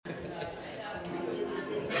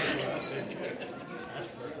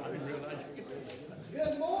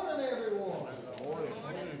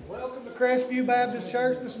Crestview Baptist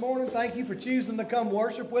Church this morning. Thank you for choosing to come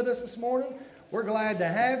worship with us this morning. We're glad to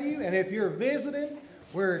have you, and if you're visiting,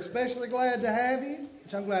 we're especially glad to have you,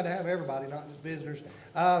 which I'm glad to have everybody, not just visitors.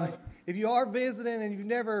 If you are visiting and you've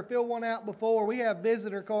never filled one out before, we have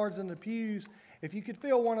visitor cards in the pews. If you could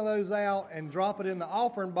fill one of those out and drop it in the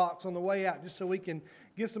offering box on the way out, just so we can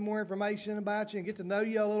get some more information about you and get to know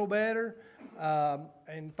you a little better,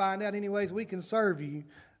 and find out any ways we can serve you.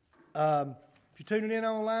 If you're tuning in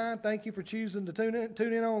online, thank you for choosing to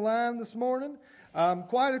tune in online this morning.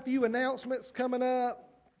 Quite a few announcements coming up.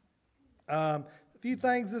 A few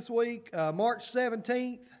things this week. March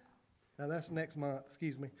 17th. No, that's next month.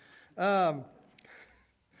 Excuse me.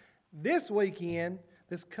 This weekend,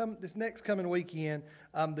 this next coming weekend,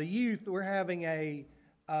 the youth, we're having a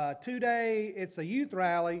 2-day. It's a youth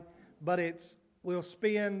rally, but we'll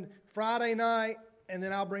spend Friday night, and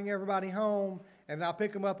then I'll bring everybody home. And I'll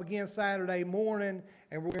pick them up again Saturday morning,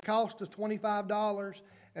 and it costs us $25,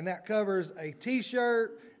 and that covers a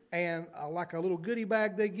T-shirt and like a little goodie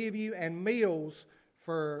bag they give you, and meals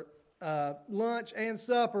for lunch and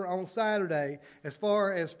supper on Saturday. As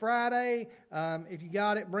far as Friday, if you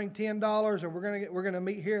got it, bring $10, and we're gonna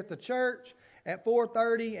meet here at the church at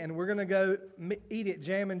 4:30, and we're gonna go eat at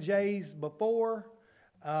Jam and Jay's before.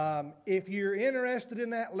 If you're interested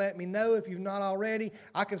in that, let me know. If you've not already,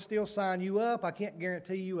 I can still sign you up. I can't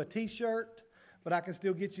guarantee you a T-shirt, but I can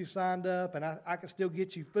still get you signed up, and I can still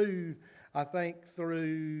get you food, I think,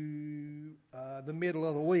 through the middle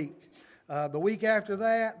of the week. The week after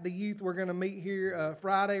that, the youth, we're going to meet here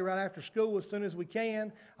Friday right after school as soon as we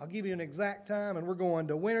can. I'll give you an exact time, and we're going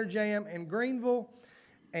to Winter Jam in Greenville,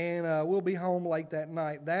 and we'll be home late that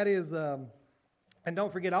night. That is... And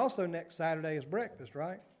don't forget, also next Saturday is breakfast,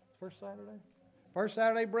 right? First Saturday? First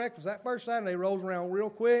Saturday breakfast. That first Saturday rolls around real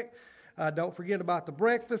quick. Don't forget about the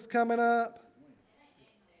breakfast coming up.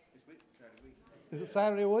 Is it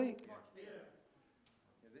Saturday a week? This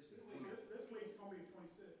week's going to be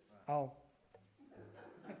 26. Oh.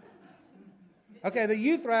 Okay, the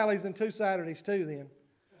youth rally's in 2 Saturdays too then.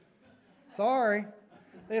 Sorry.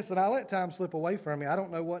 Listen, I let time slip away from me. I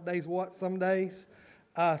don't know what day's what some days.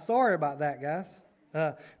 Sorry about that, guys.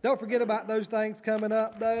 Don't forget about those things coming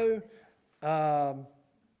up, though.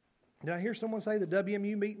 Did I hear someone say the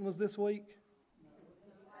WMU meeting was this week?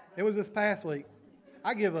 It was this past week.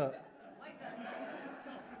 I give up.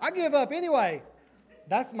 I give up anyway.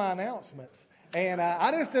 That's my announcements. And I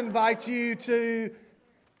just invite you to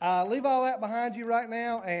leave all that behind you right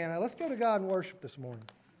now, and let's go to God and worship this morning.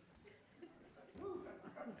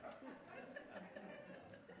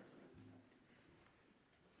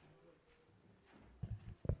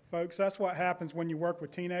 Folks, that's what happens when you work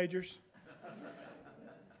with teenagers.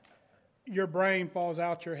 Your brain falls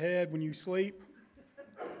out your head when you sleep,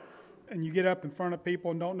 and you get up in front of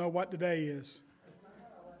people and don't know what today is.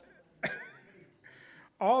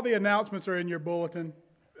 All the announcements are in your bulletin,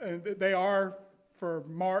 and they are for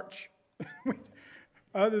March.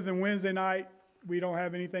 Other than Wednesday night, we don't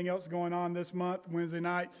have anything else going on this month. Wednesday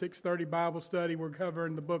night, 6:30 Bible study. We're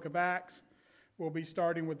covering the book of Acts. We'll be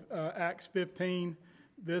starting with Acts 15.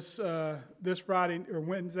 This Friday or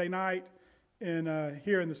Wednesday night, and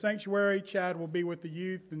here in the sanctuary, Chad will be with the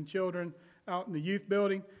youth and children out in the youth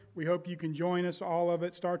building. We hope you can join us. All of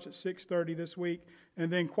it starts at 6:30 this week,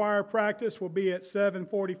 and then choir practice will be at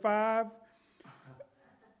 7:45.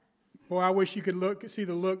 Boy, I wish you could see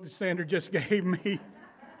the look that Sandra just gave me.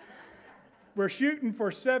 We're shooting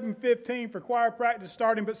for 7:15 for choir practice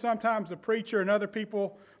starting, but sometimes the preacher and other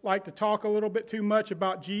people like to talk a little bit too much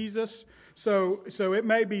about Jesus. So it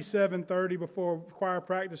may be 7:30 before choir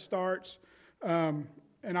practice starts. And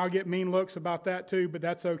I'll get mean looks about that too, but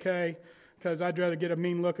that's okay, because I'd rather get a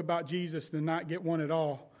mean look about Jesus than not get one at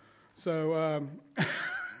all. So,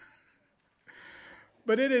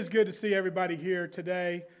 but it is good to see everybody here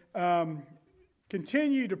today.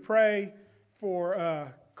 Continue to pray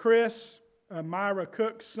for Chris, Myra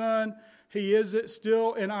Cook's son. He is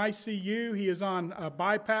still in ICU. He is on a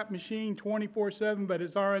BiPAP machine 24/7, but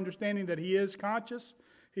it's our understanding that he is conscious.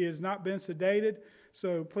 He has not been sedated.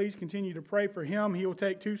 So please continue to pray for him. He will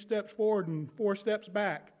take 2 steps forward and 4 steps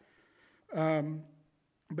back.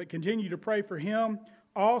 But continue to pray for him.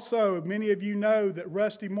 Also, many of you know that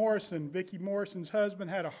Rusty Morrison, Vicki Morrison's husband,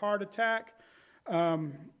 had a heart attack.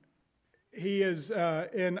 He is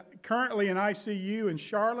currently in ICU in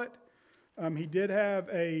Charlotte. He did have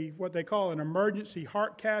what they call an emergency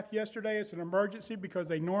heart cath yesterday. It's an emergency because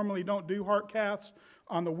they normally don't do heart caths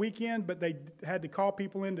on the weekend, but they had to call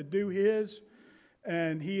people in to do his,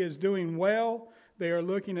 and he is doing well. They are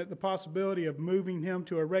looking at the possibility of moving him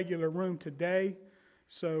to a regular room today.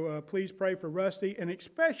 So please pray for Rusty, and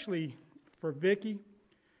especially for Vicki.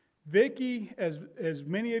 Vicki, as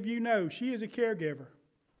many of you know, she is a caregiver.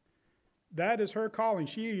 That is her calling.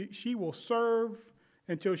 She will serve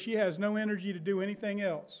until she has no energy to do anything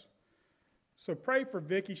else. So pray for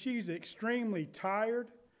Vicki. She's extremely tired,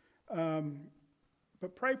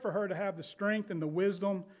 but pray for her to have the strength and the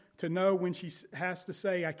wisdom to know when she has to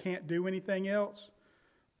say, I can't do anything else,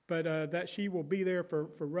 but that she will be there for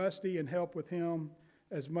Rusty and help with him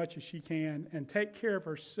as much as she can and take care of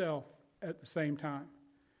herself at the same time.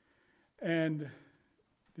 And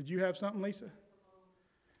did you have something, Lisa?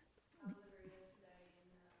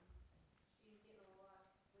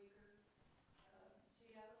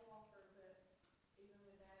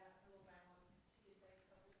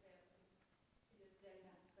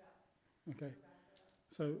 Okay.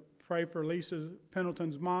 So pray for Lisa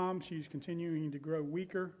Pendleton's mom. She's continuing to grow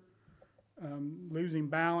weaker, losing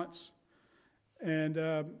balance. And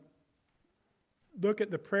look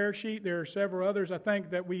at the prayer sheet. There are several others. I think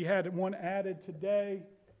that we had one added today.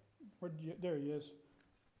 There he is.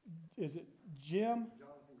 Is it Jim?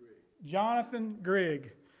 Jonathan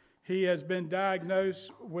Grigg. He has been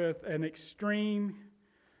diagnosed with an extremely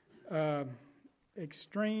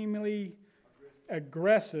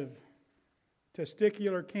aggressive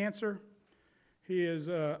testicular cancer. He is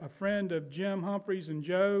a friend of Jim Humphreys and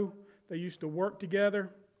Joe. They used to work together.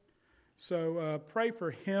 So pray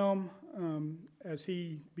for him as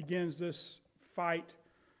he begins this fight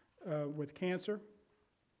with cancer.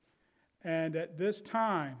 And at this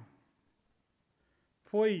time,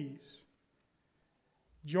 please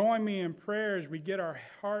join me in prayer as we get our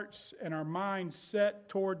hearts and our minds set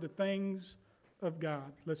toward the things of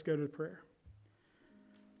God. Let's go to prayer.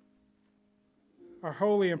 Our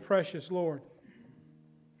holy and precious Lord,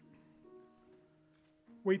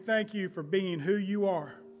 we thank you for being who you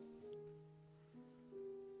are.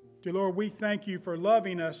 Dear Lord, we thank you for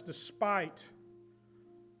loving us despite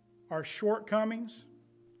our shortcomings.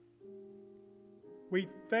 We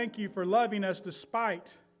thank you for loving us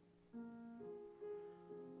despite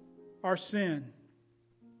our sin.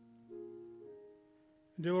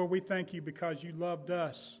 And dear Lord, we thank you because you loved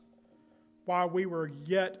us while we were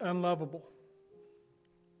yet unlovable.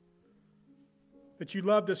 That you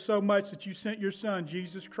loved us so much that you sent your Son,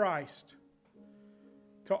 Jesus Christ,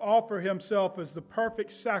 to offer himself as the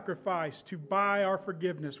perfect sacrifice to buy our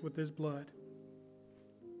forgiveness with his blood.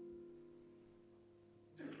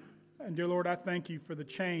 And dear Lord, I thank you for the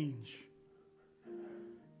change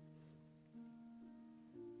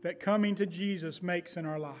that coming to Jesus makes in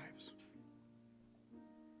our lives.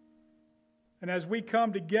 And as we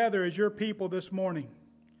come together as your people this morning,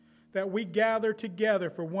 that we gather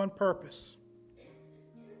together for one purpose,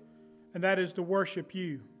 and that is to worship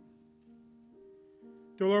you.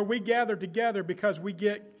 Dear Lord, we gather together because we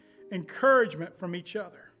get encouragement from each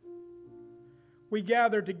other. We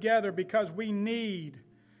gather together because we need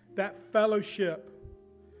that fellowship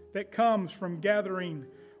that comes from gathering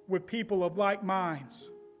with people of like minds.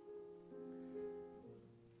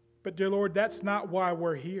 But dear Lord, that's not why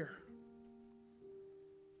we're here.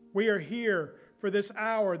 We are here for this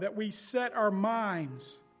hour that we set our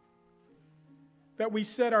minds, that we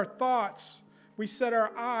set our thoughts, we set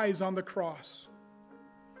our eyes on the cross,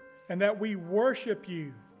 and that we worship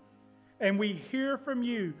you, and we hear from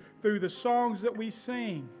you through the songs that we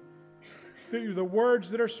sing, through the words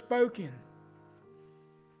that are spoken.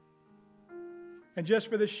 And just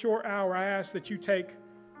for this short hour, I ask that you take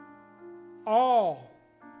all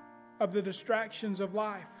of the distractions of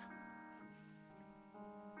life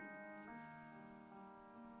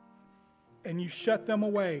and you shut them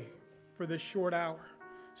away for this short hour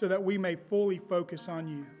so that we may fully focus on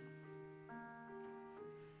you.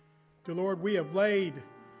 Dear Lord, we have laid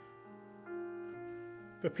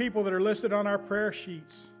the people that are listed on our prayer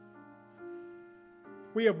sheets,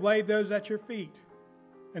 we have laid those at your feet.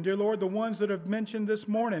 And dear Lord, the ones that have mentioned this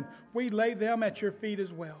morning, we lay them at your feet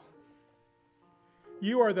as well.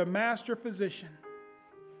 You are the master physician.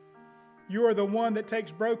 You are the one that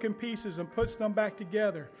takes broken pieces and puts them back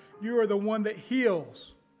together. You are the one that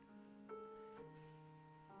heals.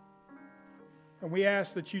 And we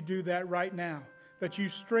ask that you do that right now. That you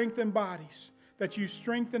strengthen bodies. That you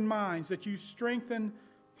strengthen minds. That you strengthen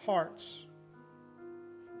hearts.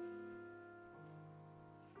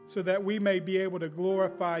 So that we may be able to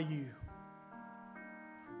glorify you.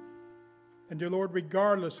 And dear Lord,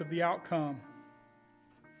 regardless of the outcome,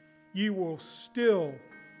 you will still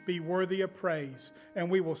be worthy of praise, and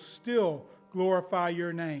we will still glorify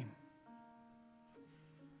your name.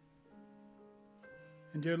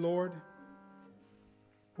 And dear Lord,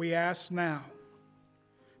 we ask now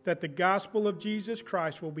that the gospel of Jesus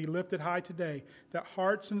Christ will be lifted high today, that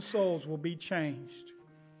hearts and souls will be changed,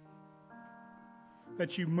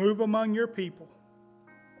 that you move among your people,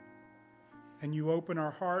 and you open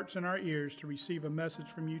our hearts and our ears to receive a message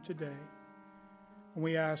from you today. And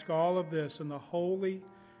we ask all of this in the holy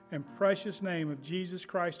and precious name of Jesus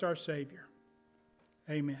Christ our Savior.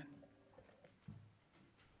 Amen.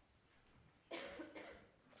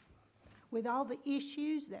 With all the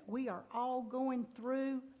issues that we are all going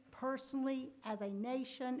through personally, as a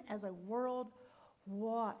nation, as a world,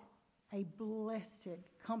 what a blessed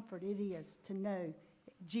comfort it is to know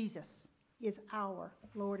that Jesus is our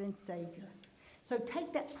Lord and Savior. So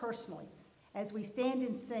take that personally as we stand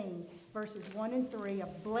and sing verses 1 and 3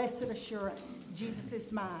 of Blessed Assurance, Jesus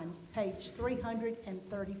is Mine, page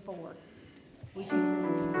 334. Would you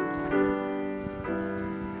sing?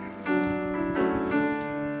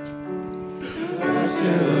 Blessed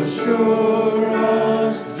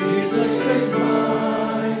assurance, Jesus is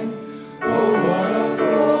mine. Oh, what a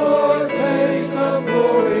foretaste of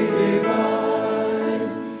glory divine.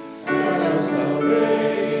 What a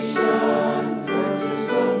salvation, purchase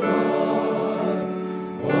of God.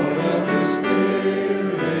 Born of His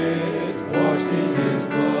Spirit, washed in His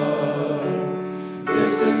blood.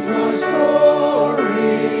 This is my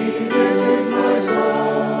story, this is my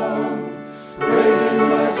song, praising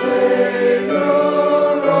my Savior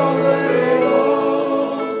all the day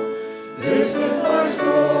long. This is my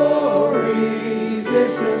story,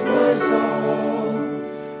 this is my song,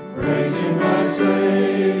 praising my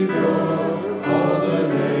Savior all the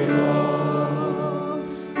day long.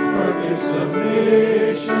 Perfect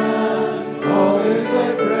submission, all is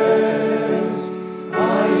at rest.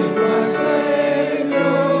 I in my Savior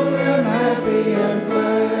am happy and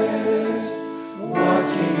blessed,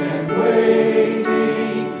 watching and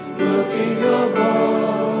waiting, looking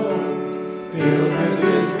above, filled with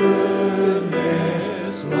His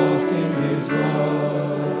goodness, lost in His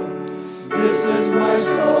love. This is my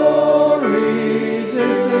story,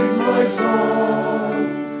 this is my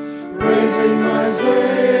song, praising my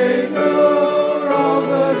Savior all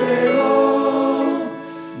the day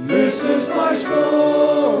long. This is my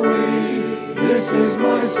story, this is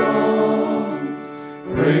my song,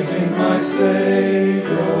 praising my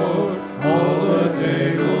Savior all the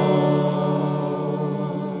day long.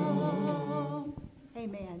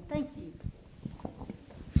 Amen. Thank you.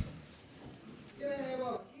 Can I have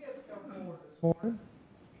our kids come forward this morning?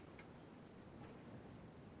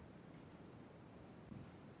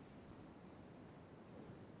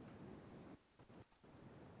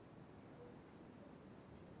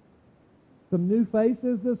 Some new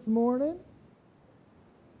faces this morning.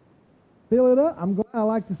 Fill it up. I'm glad. I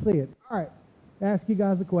like to see it. All right. Ask you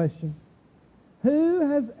guys a question. Who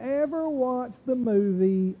has ever watched the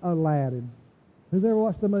movie Aladdin? Who's ever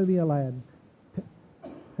watched the movie Aladdin?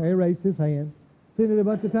 Harry raised his hand. Seen it a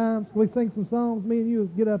bunch of times. We sing some songs. Me and you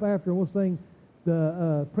get up after and we'll sing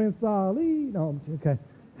the Prince Ali. No, okay.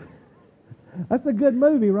 That's a good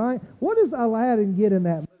movie, right? What does Aladdin get in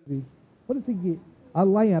that movie? What does he get? A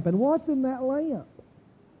lamp. And what's in that lamp?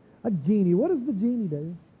 A genie. What does the genie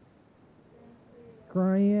do?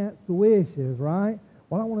 Grants wishes, right?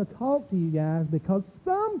 Well, I want to talk to you guys because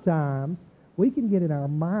sometimes we can get in our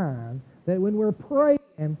mind that when we're praying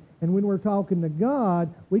and when we're talking to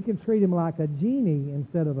God, we can treat Him like a genie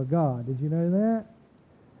instead of a God. Did you know that?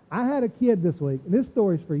 I had a kid this week, and this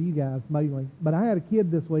story's for you guys mainly, but I had a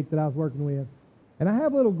kid this week that I was working with, and I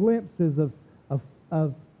have little glimpses of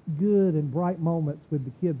good and bright moments with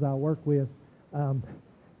the kids I work with.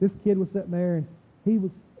 This kid was sitting there,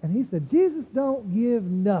 and he said, Jesus don't give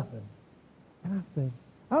nothing. And I said,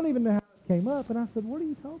 I don't even know how it came up. And I said, what are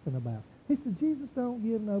you talking about? He said, Jesus don't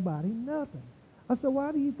give nobody nothing. I said,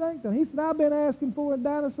 why do you think that? He said, I've been asking for a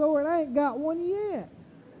dinosaur and I ain't got one yet.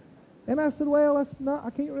 And I said, well, that's not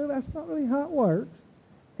really how it works.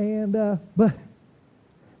 And but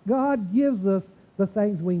God gives us the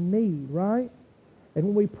things we need, right? And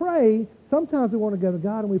when we pray, sometimes we want to go to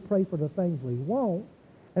God and we pray for the things we want.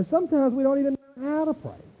 And sometimes we don't even know how to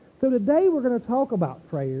pray. So today we're going to talk about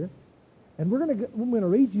prayer. And we're going to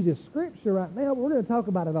read you this scripture right now, but we're going to talk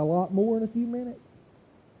about it a lot more in a few minutes.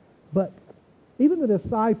 But even the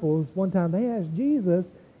disciples, one time they asked Jesus,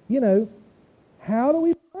 how do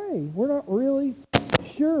we pray? We're not really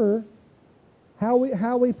sure how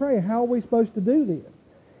we pray. How are we supposed to do this?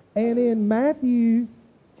 And in Matthew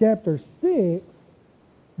chapter 6,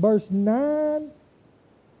 verse 9,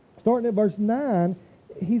 starting at verse 9,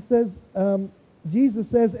 he says, Jesus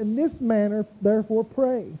says, in this manner, therefore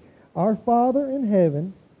pray. Our Father in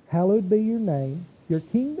heaven, hallowed be your name. Your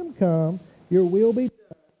kingdom come, your will be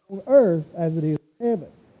done on earth as it is in heaven.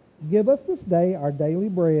 Give us this day our daily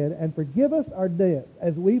bread, and forgive us our debts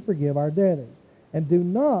as we forgive our debtors. And do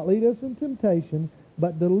not lead us into temptation,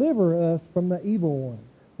 but deliver us from the evil one.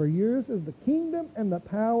 For yours is the kingdom and the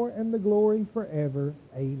power and the glory forever.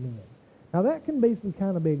 Amen. Now that can be some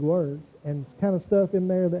kind of big words and kind of stuff in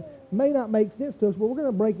there that may not make sense to us, but we're going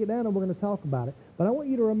to break it down and we're going to talk about it. But I want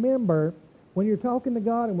you to remember, when you're talking to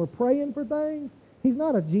God and we're praying for things, He's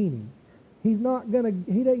not a genie. He's not going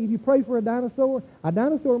to, if you pray for a dinosaur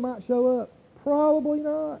might show up. Probably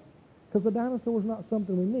not, because the dinosaur is not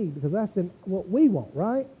something we need, because that's in what we want,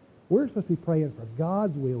 right? We're supposed to be praying for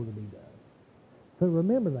God's will to be done. So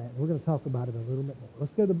remember that, and we're going to talk about it a little bit more.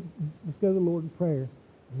 Let's go to the Lord in prayer,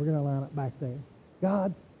 and we're going to line up back there.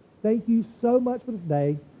 God, thank you so much for this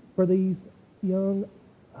day, for these young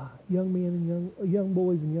men and young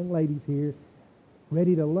boys and young ladies here,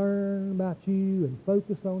 ready to learn about you and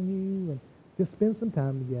focus on you and just spend some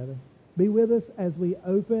time together. Be with us as we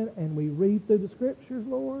open and we read through the Scriptures,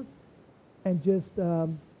 Lord, and just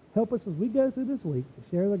help us as we go through this week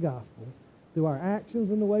to share the gospel through our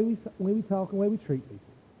actions and the way we talk and the way we treat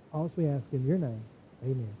people. All this we ask in your name.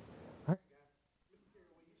 Amen. All right.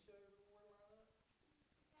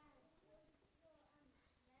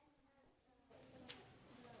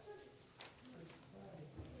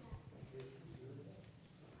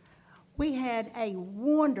 We had a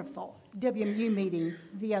wonderful WMU meeting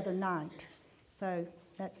the other night, so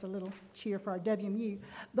that's a little cheer for our WMU.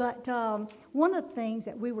 But one of the things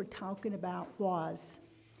that we were talking about was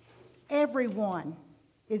everyone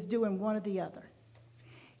is doing one or the other.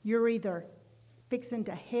 You're either fixing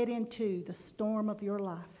to head into the storm of your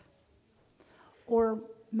life, or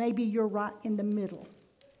maybe you're right in the middle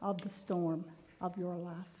of the storm of your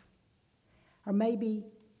life. Or maybe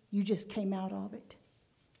you just came out of it.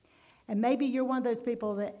 And maybe you're one of those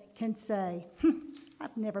people that can say,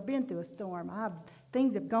 I've never been through a storm.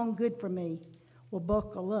 Things have gone good for me. Well,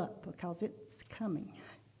 buckle up, because it's coming.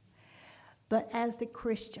 But as the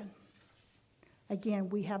Christian, again,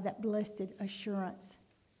 we have that blessed assurance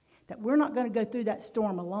that we're not going to go through that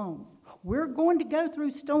storm alone. We're going to go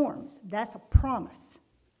through storms. That's a promise.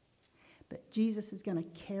 But Jesus is going to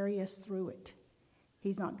carry us through it.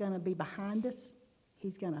 He's not going to be behind us.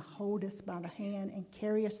 He's going to hold us by the hand and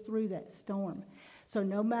carry us through that storm. So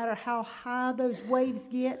no matter how high those waves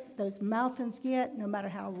get, those mountains get, no matter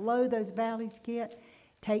how low those valleys get,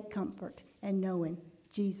 take comfort in knowing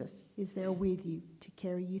Jesus is there with you to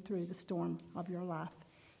carry you through the storm of your life.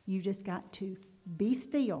 You just got to be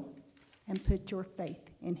still and put your faith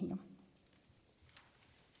in Him.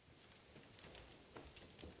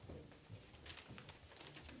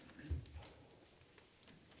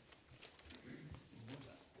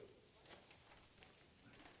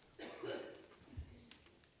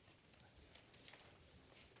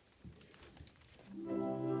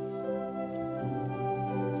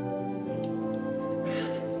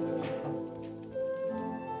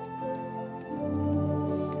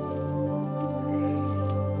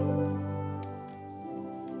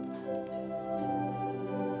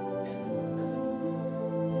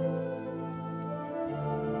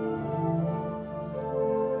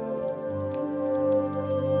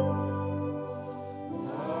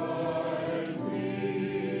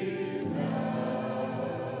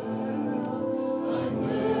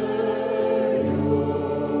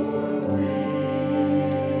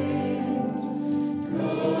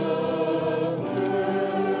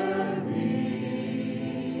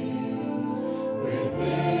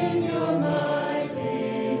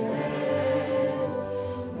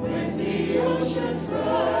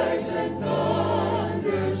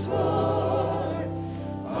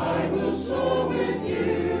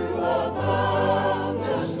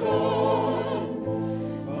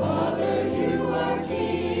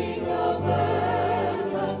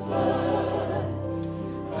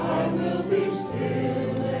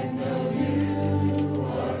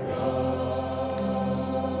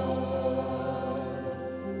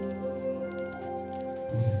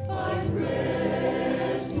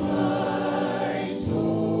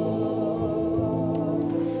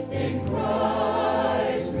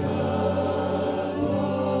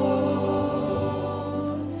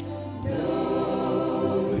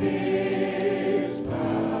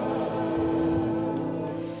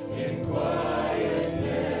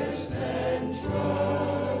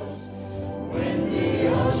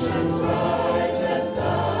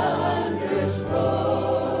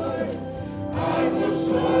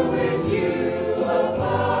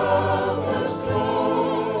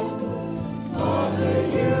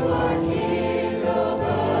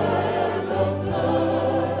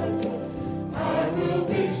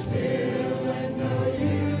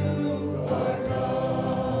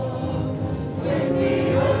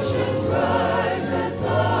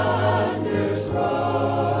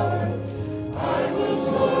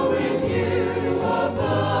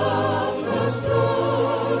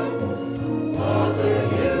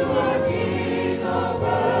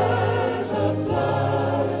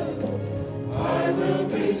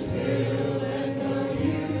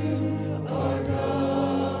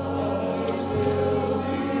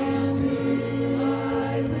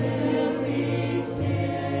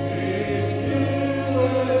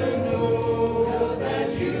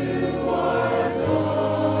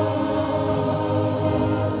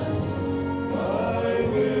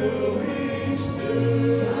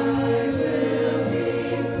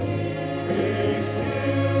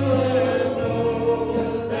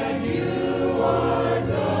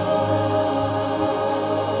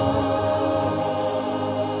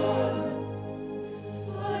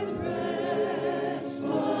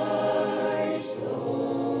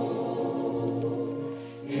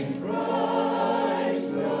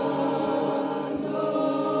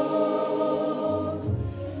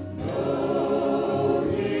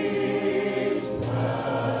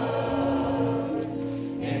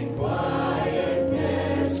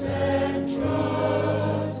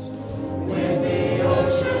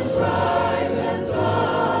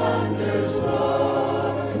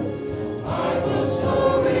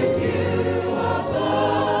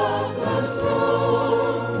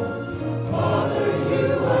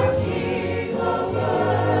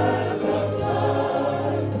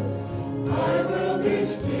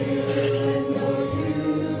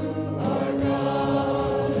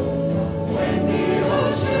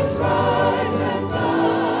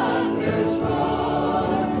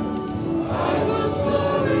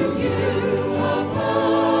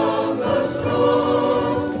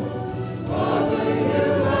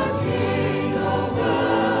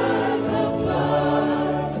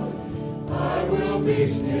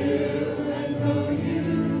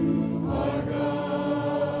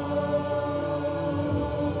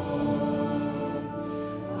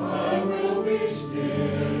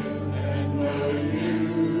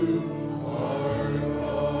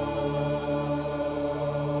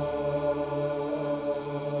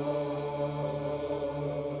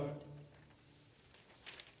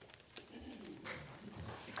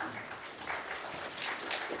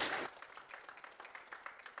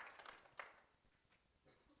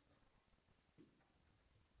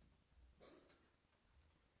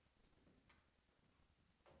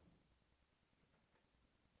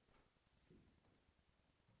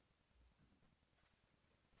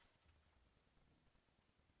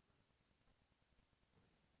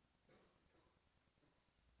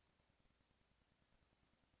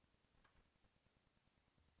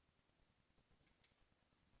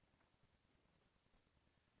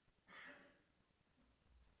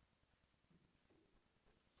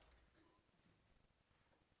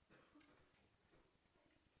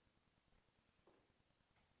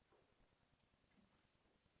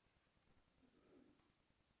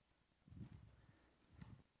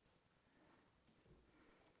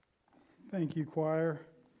 Thank you, choir,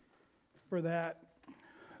 for that.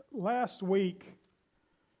 Last week,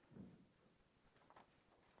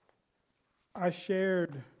 I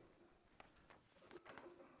shared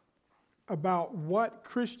about what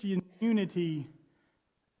Christian unity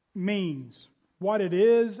means, what it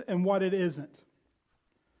is and what it isn't.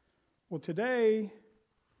 Well, today,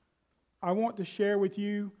 I want to share with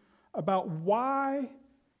you about why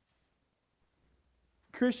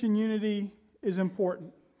Christian unity is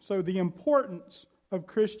important. So, the importance of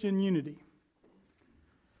Christian unity.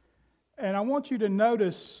 And I want you to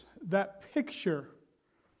notice that picture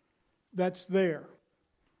that's there.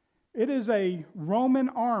 It is a Roman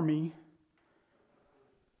army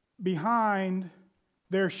behind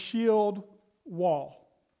their shield wall.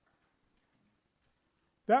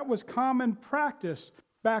 That was common practice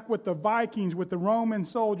back with the Vikings, with the Roman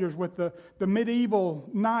soldiers, with the medieval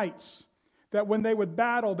knights, that when they would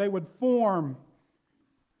battle, they would form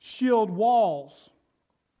shield walls.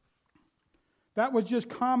 That was just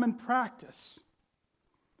common practice.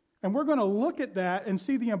 And we're going to look at that and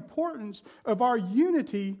see the importance of our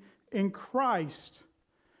unity in Christ.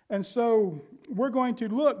 And so we're going to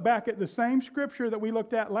look back at the same scripture that we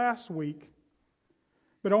looked at last week,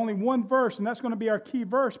 but only one verse, and that's going to be our key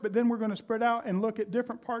verse. But then we're going to spread out and look at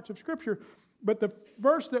different parts of Scripture. But the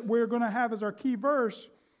verse that we're going to have as our key verse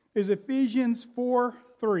is Ephesians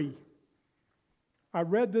 4:3. I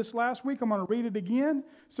read this last week. I'm going to read it again.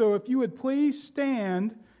 So if you would please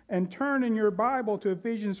stand and turn in your Bible to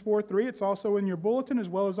Ephesians 4:3. It's also in your bulletin as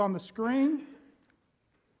well as on the screen.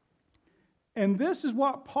 And this is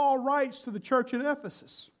what Paul writes to the church at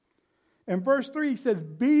Ephesus. In verse 3, he says,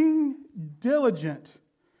 being diligent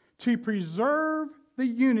to preserve the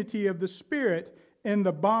unity of the Spirit in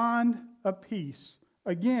the bond of peace.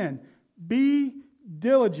 Again, be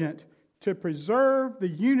diligent to preserve the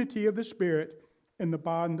unity of the Spirit in the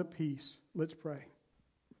bond of peace. Let's pray.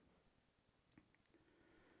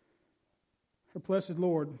 Our blessed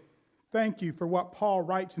Lord, thank you for what Paul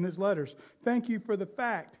writes in his letters. Thank you for the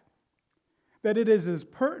fact that it is as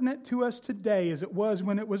pertinent to us today as it was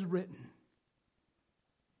when it was written.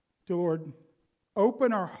 Dear Lord,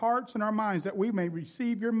 open our hearts and our minds that we may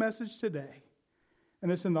receive your message today.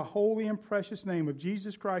 And it's in the holy and precious name of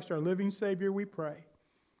Jesus Christ, our living Savior, we pray.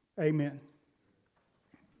 Amen.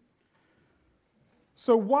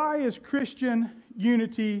 So why is Christian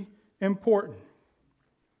unity important?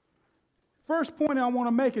 First point I want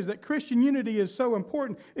to make is that Christian unity is so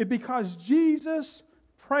important is because Jesus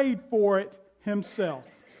prayed for it himself.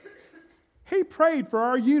 He prayed for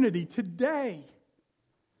our unity today.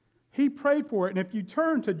 He prayed for it. And if you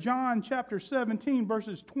turn to John chapter 17,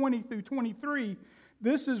 verses 20 through 23,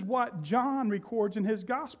 this is what John records in his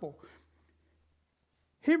gospel.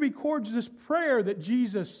 He records this prayer that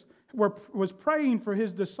Jesus was praying for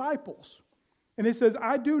his disciples. And it says,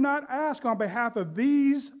 I do not ask on behalf of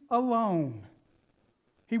these alone.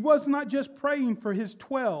 He was not just praying for his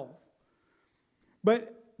 12,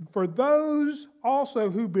 but for those also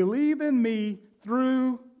who believe in me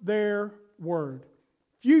through their word.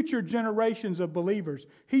 Future generations of believers.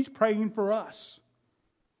 He's praying for us.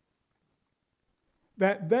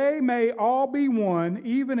 That they may all be one,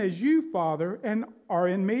 even as you, Father, and are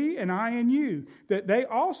in me and I in you. That they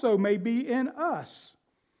also may be in us,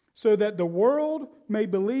 so that the world may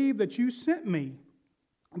believe that you sent me.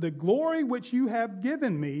 The glory which you have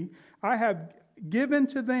given me, I have given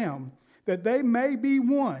to them, that they may be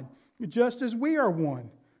one, just as we are one.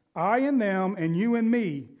 I and them, and you and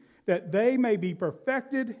me, that they may be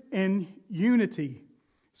perfected in unity,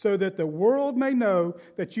 so that the world may know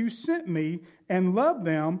that you sent me and loved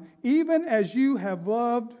them, even as you have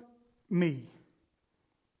loved me.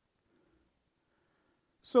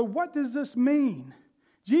 So what does this mean?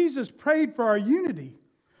 Jesus prayed for our unity.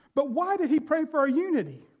 But why did he pray for our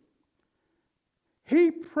unity?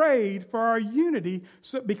 He prayed for our unity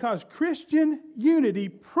because Christian unity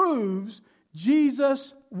proves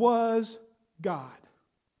Jesus was God.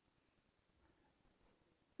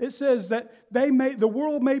 It says that the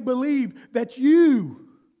world may believe that you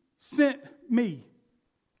sent me.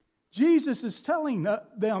 Jesus is telling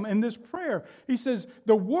them in this prayer, he says,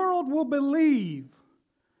 the world will believe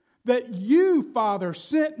that you, Father,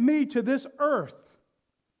 sent me to this earth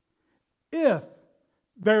if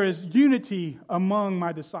there is unity among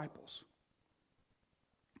my disciples.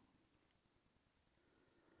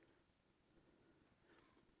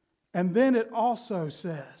 And then it also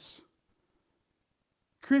says,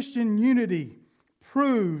 Christian unity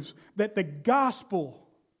proves that the gospel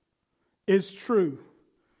is true.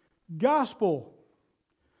 Gospel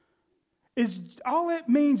is all it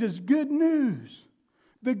means is good news.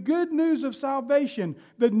 The good news of salvation,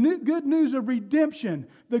 the good news of redemption,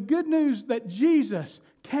 the good news that Jesus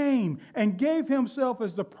came and gave himself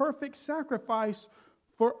as the perfect sacrifice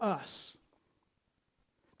for us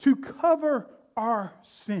to cover our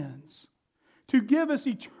sins, to give us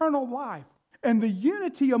eternal life. And the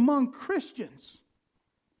unity among Christians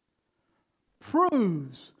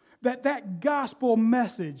proves that that gospel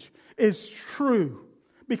message is true,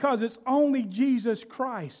 because it's only Jesus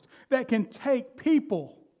Christ that can take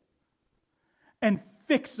people and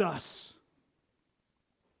fix us.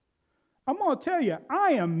 I'm going to tell you,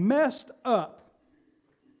 I am messed up.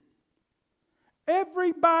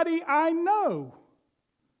 Everybody I know,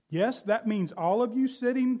 yes, that means all of you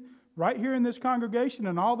sitting right here in this congregation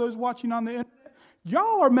and all those watching on the internet,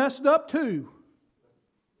 y'all are messed up too.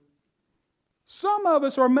 Some of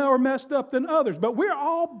us are more messed up than others, but we're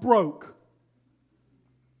all broke.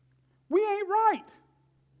 We ain't right.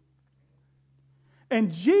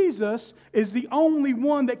 And Jesus is the only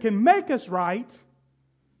one that can make us right.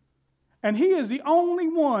 And he is the only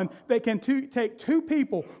one that can take two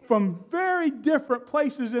people from very different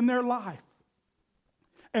places in their life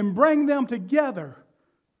and bring them together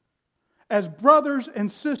as brothers and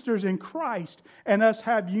sisters in Christ, and us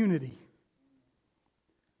have unity.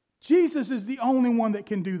 Jesus is the only one that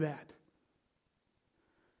can do that.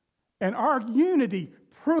 And our unity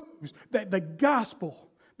proves that the gospel,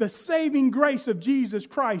 the saving grace of Jesus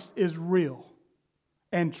Christ, is real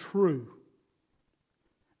and true.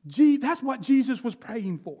 That's what Jesus was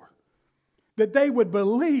praying for. That they would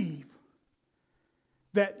believe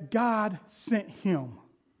that God sent him.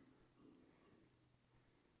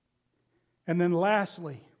 And then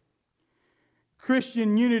lastly,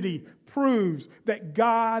 Christian unity proves that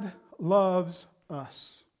God loves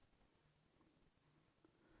us.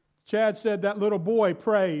 Chad said that little boy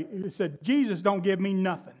prayed. He said, Jesus, don't give me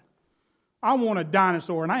nothing. I want a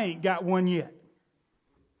dinosaur and I ain't got one yet.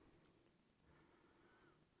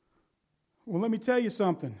 Well, let me tell you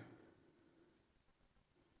something.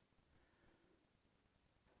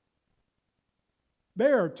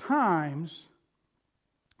 There are times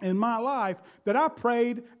in my life that I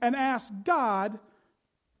prayed and asked God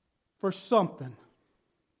for something.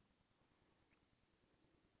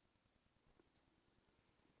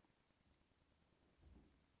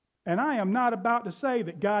 And I am not about to say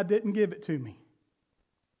that God didn't give it to me.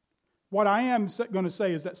 What I am going to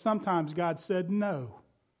say is that sometimes God said no.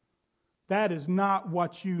 That is not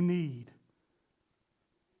what you need.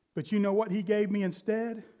 But you know what he gave me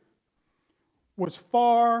instead? Was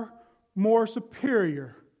far more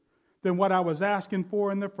superior than what I was asking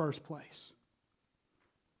for in the first place.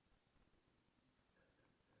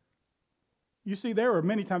 You see, there were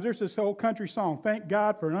many times, there's this old country song, thank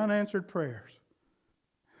God for unanswered prayers.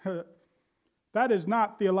 That is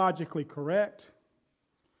not theologically correct,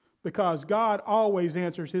 because God always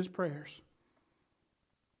answers his prayers,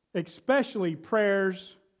 especially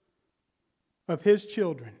prayers of his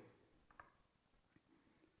children.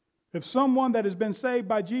 If someone that has been saved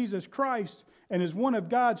by Jesus Christ and is one of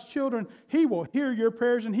God's children, he will hear your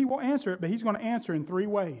prayers and he will answer it, but he's going to answer in 3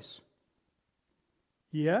 ways.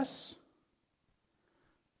 Yes,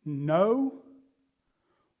 no,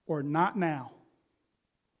 or not now.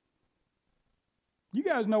 You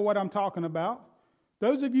guys know what I'm talking about.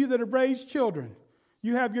 Those of you that have raised children,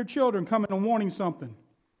 you have your children coming and wanting something.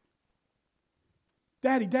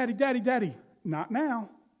 Daddy, daddy, daddy, daddy. Not now.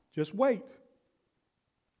 Just wait.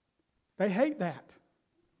 They hate that.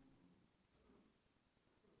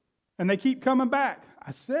 And they keep coming back.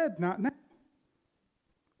 I said, not now.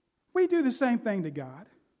 We do the same thing to God.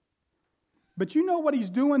 But you know what he's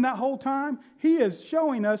doing that whole time? He is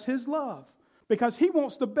showing us his love, because he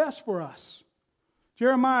wants the best for us.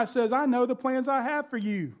 Jeremiah says, I know the plans I have for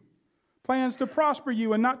you. Plans to prosper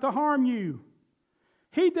you and not to harm you.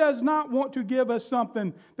 He does not want to give us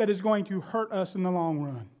something that is going to hurt us in the long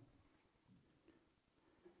run.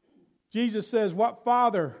 Jesus says, what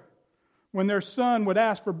father, when their son would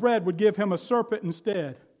ask for bread, would give him a serpent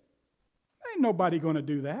instead? Ain't nobody going to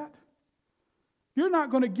do that. You're not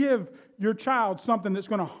going to give your child something that's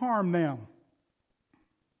going to harm them.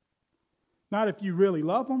 Not if you really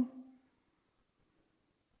love them.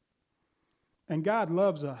 And God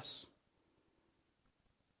loves us.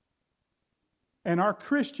 And our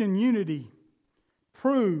Christian unity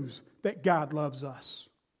proves that God loves us.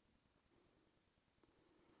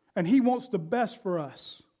 And he wants the best for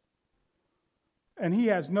us. And he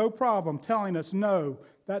has no problem telling us, no,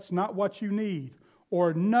 that's not what you need.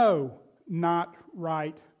 Or no, not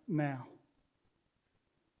right now.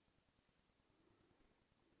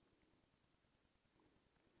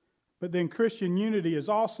 But then Christian unity is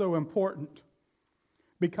also important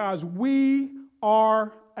because we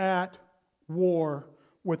are at war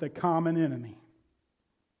with a common enemy.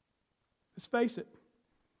 Let's face it.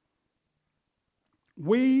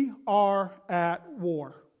 We are at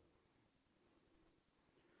war.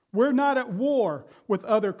 We're not at war with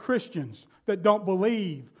other Christians that don't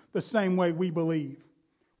believe the same way we believe.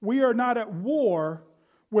 We are not at war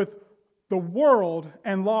with the world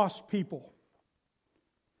and lost people.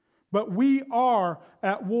 But we are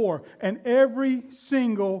at war. And every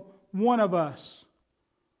single one of us,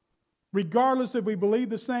 regardless if we believe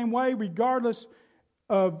the same way, regardless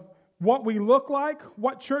of what we look like,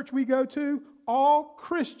 what church we go to, all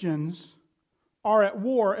Christians are at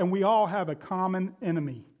war, and we all have a common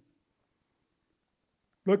enemy.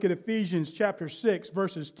 Look at Ephesians chapter 6,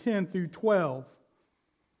 verses 10 through 12.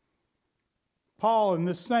 Paul, in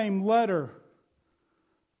this same letter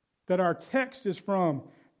that our text is from,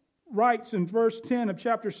 writes in verse 10 of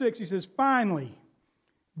chapter 6, he says, "Finally,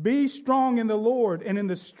 be strong in the Lord and in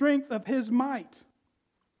the strength of His might.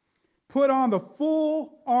 Put on the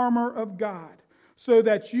full armor of God, so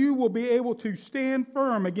that you will be able to stand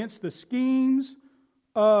firm against the schemes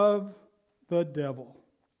of the devil.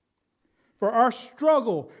 For our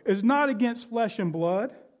struggle is not against flesh and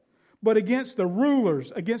blood, but against the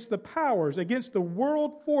rulers, against the powers, against the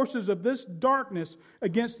world forces of this darkness,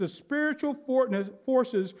 against the spiritual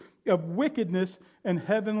forces of wickedness in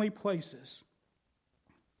heavenly places."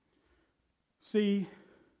 See,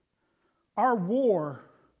 our war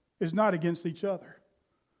is not against each other,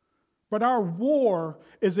 but our war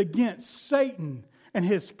is against Satan and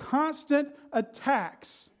his constant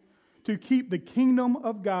attacks to keep the kingdom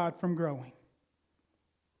of God from growing.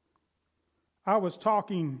 I was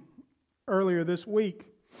talking earlier this week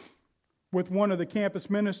with one of the campus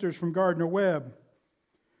ministers from Gardner Webb,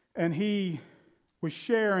 and he was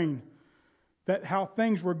sharing that how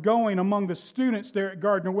things were going among the students there at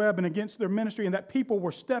Gardner Webb and against their ministry, and that people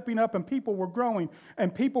were stepping up and people were growing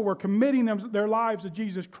and people were committing their lives to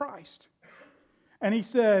Jesus Christ. And he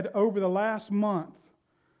said, over the last month,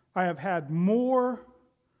 I have had more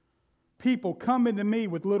people coming to me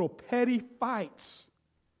with little petty fights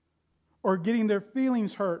or getting their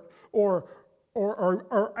feelings hurt or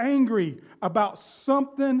angry about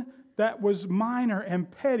something that was minor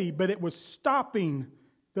and petty, but it was stopping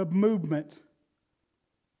the movement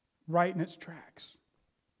right in its tracks.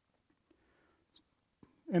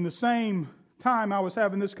 In the same time I was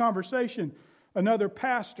having this conversation, another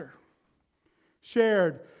pastor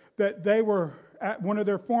shared that they were at one of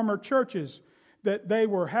their former churches, that they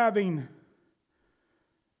were having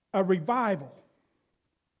a revival.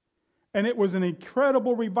 And it was an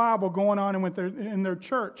incredible revival going on in their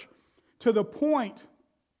church, to the point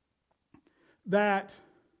that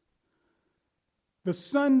the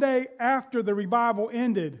Sunday after the revival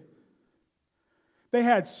ended, they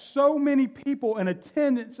had so many people in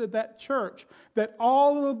attendance at that church that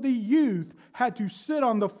all of the youth had to sit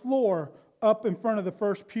on the floor up in front of the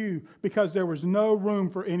first pew because there was no room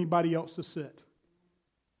for anybody else to sit.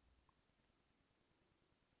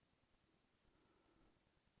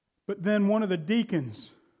 But then one of the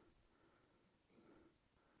deacons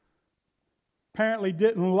apparently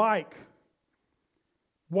didn't like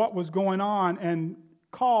what was going on and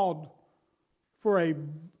called for a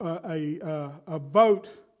vote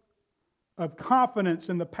of confidence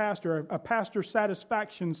in the pastor, a pastor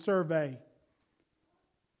satisfaction survey.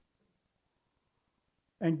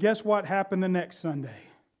 And guess what happened the next Sunday?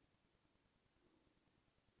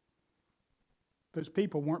 Those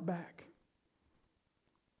people weren't back.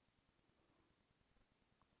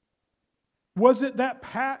 Was it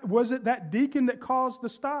that deacon that caused the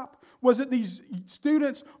stop? Was it these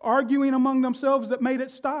students arguing among themselves that made it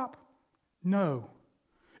stop? No.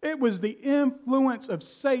 It was the influence of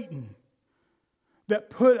Satan that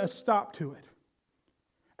put a stop to it.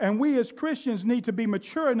 And we as Christians need to be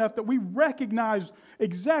mature enough that we recognize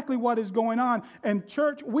exactly what is going on. And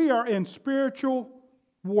church, we are in spiritual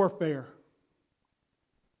warfare.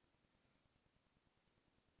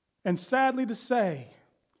 And sadly to say,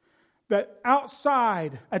 that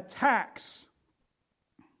outside attacks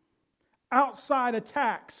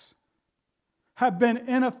have been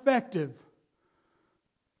ineffective.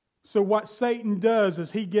 So what Satan does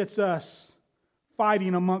is he gets us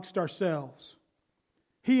fighting amongst ourselves.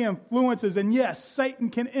 He influences, and yes, Satan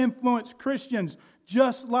can influence Christians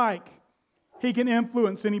just like he can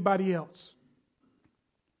influence anybody else.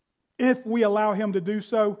 If we allow him to do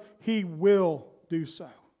so, he will do so.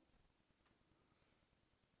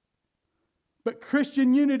 But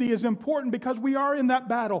Christian unity is important because we are in that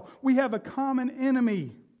battle. We have a common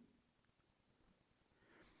enemy.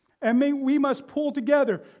 And we must pull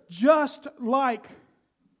together just like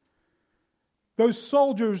those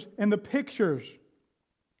soldiers in the pictures.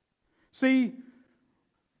 See,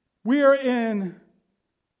 we're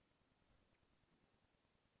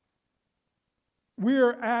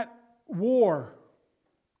at war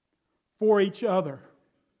for each other.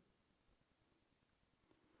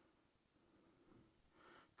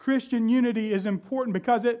 Christian unity is important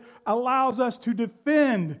because it allows us to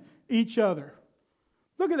defend each other.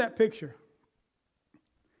 Look at that picture.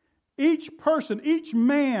 Each person, each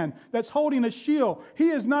man that's holding a shield, he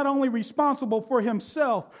is not only responsible for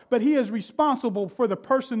himself, but he is responsible for the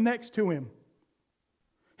person next to him.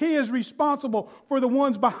 He is responsible for the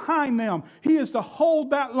ones behind them. He is to hold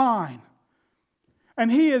that line.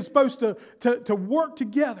 And he is supposed to work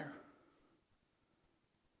together.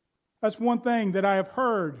 That's one thing that I have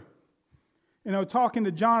heard. Talking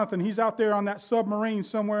to Jonathan, he's out there on that submarine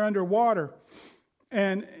somewhere underwater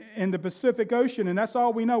and in the Pacific Ocean, and that's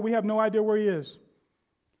all we know. We have no idea where he is.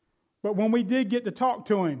 But when we did get to talk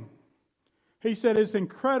to him, he said it's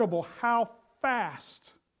incredible how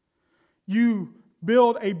fast you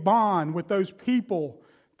build a bond with those people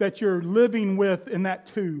that you're living with in that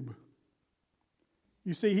tube.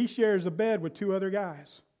 You see, he shares a bed with 2 other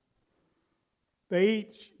guys. They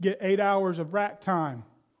each get 8 hours of rack time,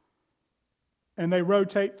 and they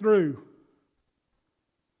rotate through.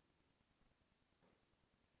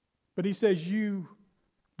 But he says you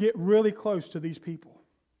get really close to these people.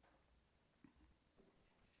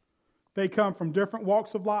 They come from different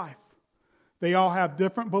walks of life. They all have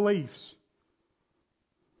different beliefs.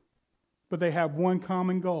 But they have one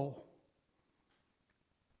common goal.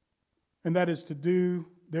 And that is to do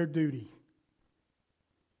their duty.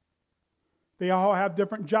 They all have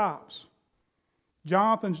different jobs.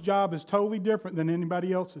 Jonathan's job is totally different than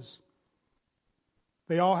anybody else's.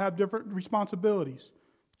 They all have different responsibilities,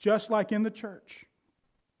 just like in the church.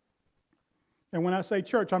 And when I say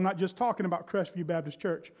church, I'm not just talking about Crestview Baptist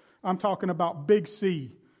Church. I'm talking about Big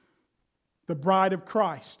C, the bride of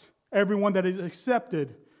Christ. Everyone that has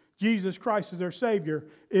accepted Jesus Christ as their Savior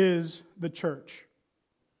is the church.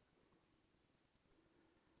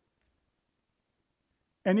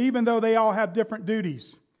 And even though they all have different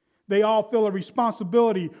duties, they all feel a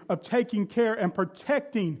responsibility of taking care and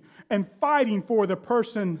protecting and fighting for the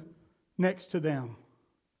person next to them.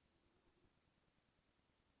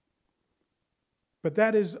 But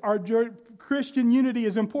that is our Christian unity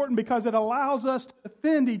is important because it allows us to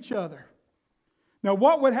defend each other. Now,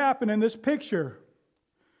 what would happen in this picture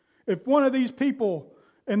if one of these people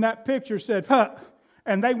in that picture said, "Huh,"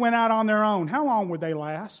 and they went out on their own? How long would they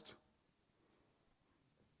last?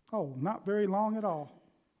 Oh, not very long at all.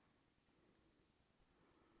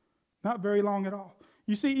 Not very long at all.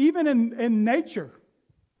 You see, even in nature,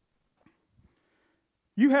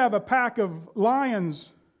 you have a pack of lions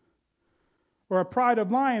or a pride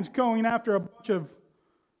of lions going after a bunch of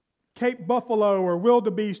Cape buffalo or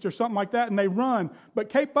wildebeest or something like that, and they run. But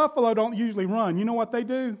Cape buffalo don't usually run. You know what they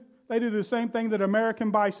do? They do the same thing that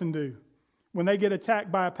American bison do when they get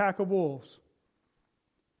attacked by a pack of wolves.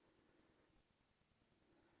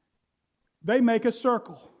 They make a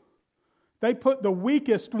circle. They put the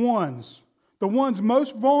weakest ones, the ones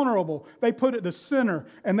most vulnerable, they put at the center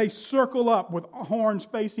and they circle up with horns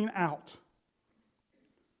facing out.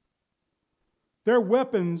 Their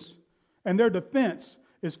weapons and their defense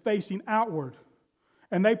is facing outward.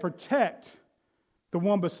 And they protect the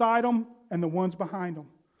one beside them and the ones behind them.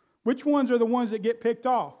 Which ones are the ones that get picked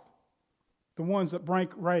off? The ones that break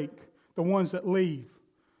rank, the ones that leave.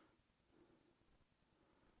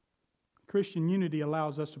 Christian unity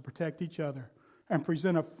allows us to protect each other and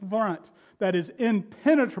present a front that is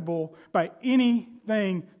impenetrable by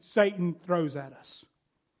anything Satan throws at us.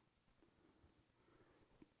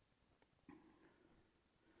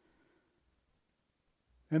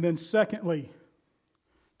 And then secondly,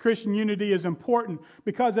 Christian unity is important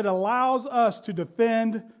because it allows us to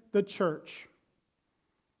defend the church.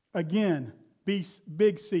 Again,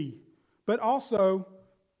 big C, but also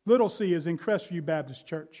little c is in Crestview Baptist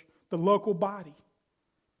Church, the local body.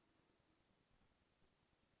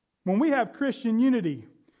 When we have Christian unity,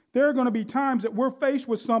 there are going to be times that we're faced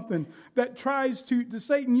with something that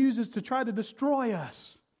Satan uses to try to destroy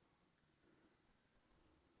us.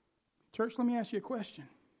 Church, let me ask you a question.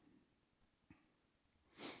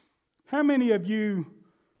 How many of you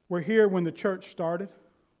were here when the church started?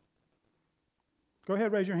 Go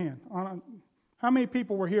ahead, raise your hand. How many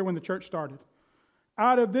people were here when the church started?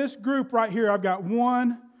 Out of this group right here, I've got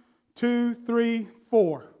 1, 2, 3,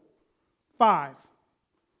 4, 5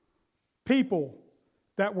 people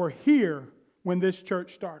that were here when this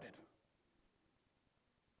church started.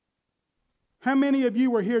 How many of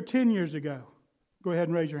you were here 10 years ago? Go ahead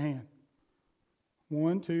and raise your hand.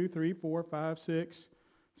 1, 2, 3, 4, 5, 6,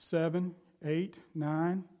 7, 8,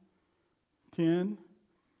 9, 10,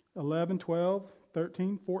 11, 12,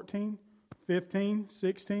 13, 14, 15,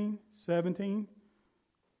 16, 17.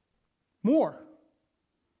 More.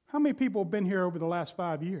 How many people have been here over the last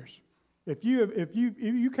 5 years? If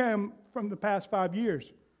you came from the past 5 years,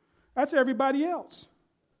 that's everybody else.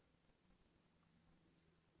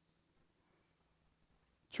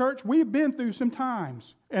 Church, we've been through some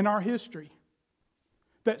times in our history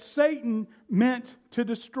that Satan meant to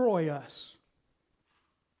destroy us.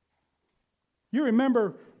 You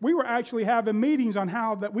remember, we were actually having meetings on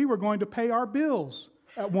how that we were going to pay our bills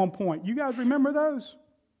at one point. You guys remember those?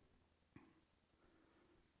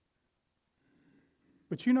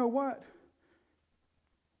 But you know what?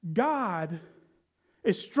 God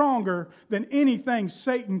is stronger than anything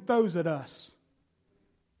Satan throws at us.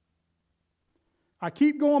 I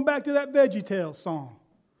keep going back to that VeggieTales song.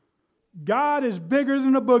 God is bigger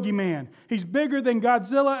than a boogeyman. He's bigger than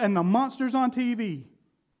Godzilla and the monsters on TV.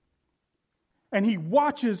 And He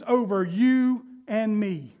watches over you and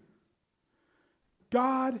me.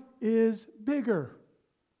 God is bigger.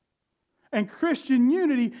 And Christian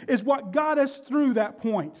unity is what got us through that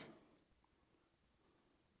point.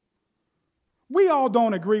 We all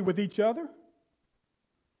don't agree with each other.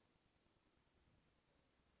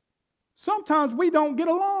 Sometimes we don't get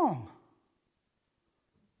along.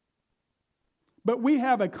 But we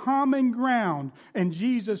have a common ground in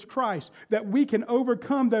Jesus Christ that we can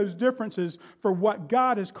overcome those differences for what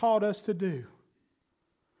God has called us to do.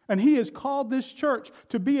 And He has called this church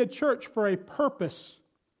to be a church for a purpose.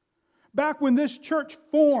 Back when this church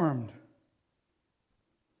formed,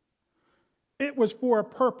 it was for a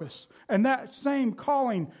purpose. And that same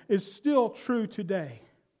calling is still true today.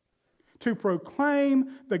 To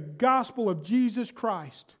proclaim the gospel of Jesus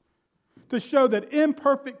Christ. To show that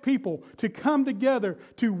imperfect people to come together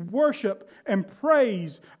to worship and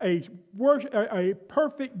praise a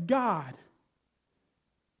perfect God.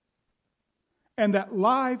 And that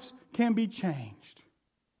lives can be changed.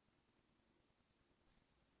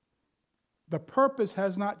 The purpose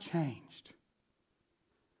has not changed.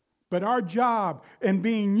 But our job in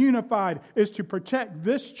being unified is to protect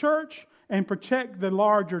this church and protect the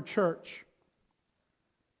larger church.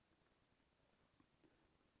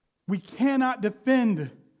 We cannot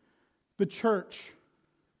defend the church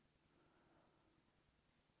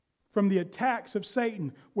from the attacks of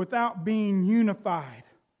Satan without being unified.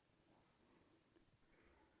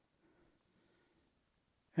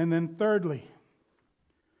 And then thirdly,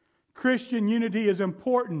 Christian unity is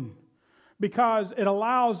important because it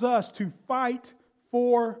allows us to fight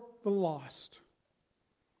for the lost.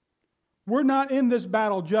 We're not in this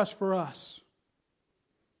battle just for us.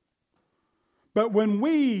 But when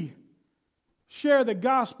we share the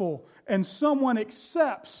gospel and someone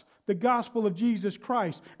accepts the gospel of Jesus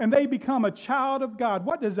Christ and they become a child of God,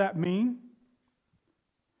 what does that mean?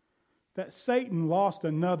 That Satan lost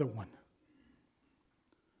another one.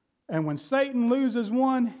 And when Satan loses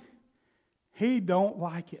one, he don't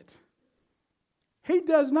like it. He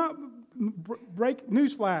does not break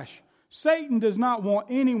newsflash. Satan does not want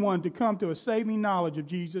anyone to come to a saving knowledge of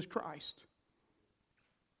Jesus Christ.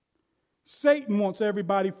 Satan wants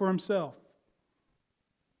everybody for himself.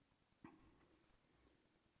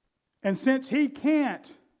 And since he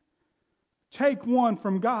can't take one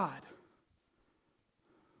from God,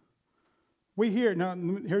 we hear, now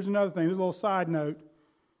here's another thing, this is a little side note.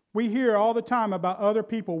 We hear all the time about other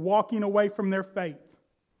people walking away from their faith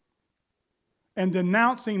and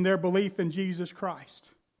denouncing their belief in Jesus Christ.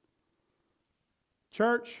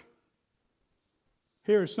 Church,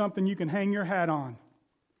 here is something you can hang your hat on.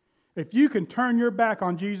 If you can turn your back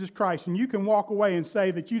on Jesus Christ and you can walk away and say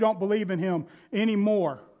that you don't believe in Him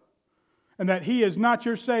anymore and that He is not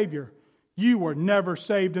your Savior, you were never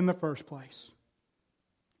saved in the first place.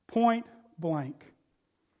 Point blank.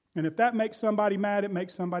 And if that makes somebody mad, it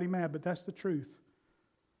makes somebody mad, but that's the truth.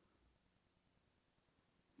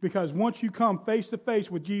 Because once you come face to face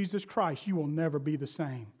with Jesus Christ, you will never be the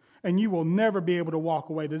same. And you will never be able to walk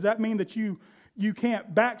away. Does that mean that you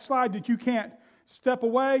can't backslide, that you can't step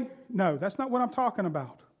away? No, that's not what I'm talking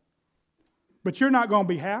about. But you're not going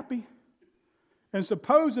to be happy. And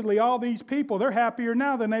supposedly all these people, they're happier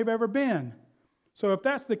now than they've ever been. So if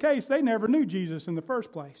that's the case, they never knew Jesus in the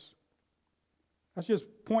first place. That's just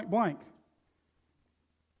point blank.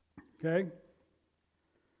 Okay?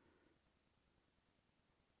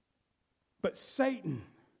 But Satan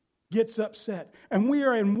gets upset. And we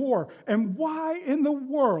are in war. And why in the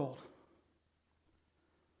world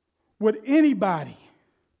would anybody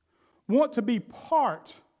want to be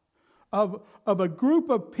part of a group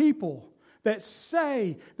of people that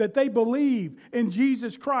say that they believe in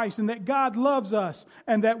Jesus Christ and that God loves us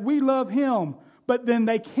and that we love Him, but then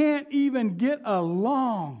they can't even get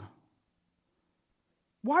along.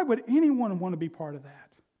 Why would anyone want to be part of that?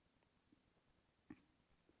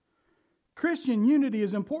 Christian unity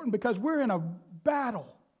is important because we're in a battle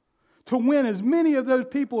to win as many of those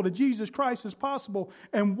people to Jesus Christ as possible.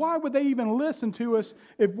 And why would they even listen to us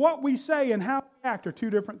if what we say and how we act are two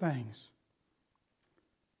different things?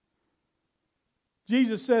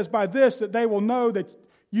 Jesus says, by this that they will know that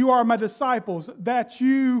you are my disciples, that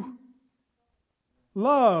you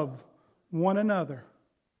love one another.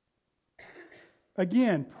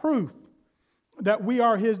 Again, proof that we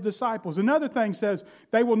are His disciples. Another thing says,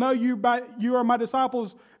 they will know you are my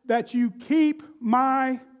disciples, that you keep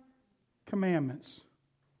my commandments,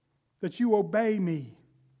 that you obey me.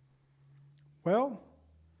 Well,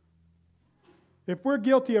 if we're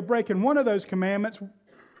guilty of breaking one of those commandments,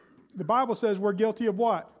 the Bible says we're guilty of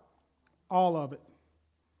what? All of it.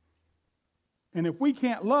 And if we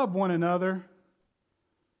can't love one another,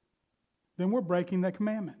 then we're breaking the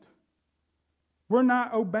commandment. We're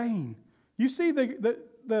not obeying. You see the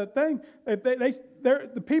thing, if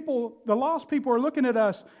the lost people are looking at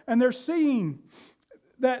us and they're seeing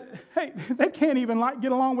that, hey, they can't even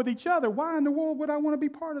get along with each other. Why in the world would I want to be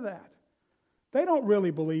part of that? They don't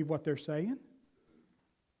really believe what they're saying.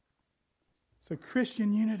 So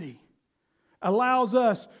Christian unity allows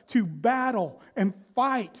us to battle and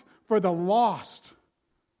fight for the lost.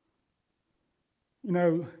 You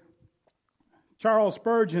know, Charles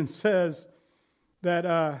Spurgeon says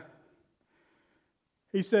that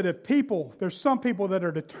he said there's some people that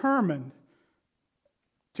are determined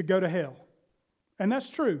to go to hell. And that's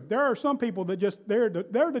true. There are some people that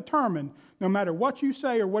they're determined, no matter what you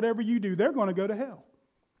say or whatever you do, they're going to go to hell.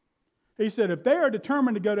 He said, if they are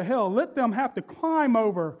determined to go to hell, let them have to climb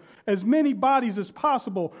over as many bodies as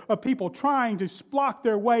possible of people trying to block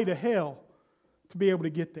their way to hell to be able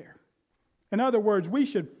to get there. In other words, we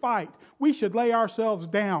should fight. We should lay ourselves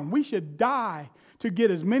down. We should die to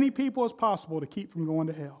get as many people as possible to keep from going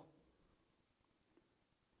to hell.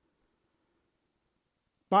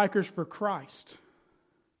 Bikers for Christ.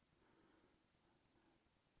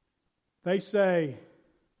 They say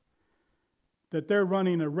that they're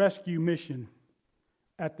running a rescue mission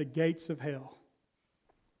at the gates of hell,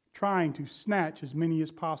 trying to snatch as many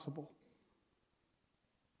as possible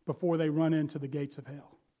before they run into the gates of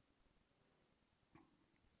hell.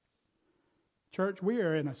 Church, we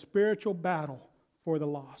are in a spiritual battle for the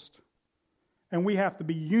lost, and we have to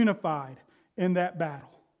be unified in that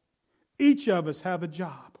battle. Each of us have a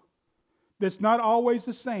job. That's not always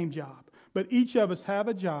the same job, but each of us have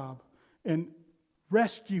a job in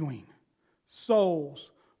rescuing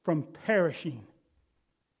souls from perishing.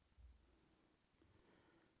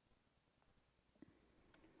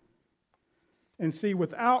 And see,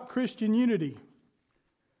 without Christian unity,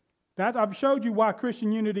 I've showed you why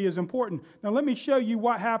Christian unity is important. Now let me show you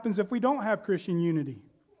what happens if we don't have Christian unity.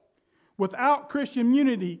 Without Christian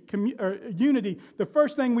unity, the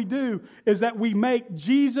first thing we do is that we make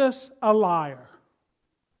Jesus a liar.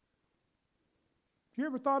 Have you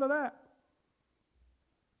ever thought of that?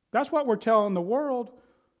 That's what we're telling the world.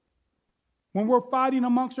 When we're fighting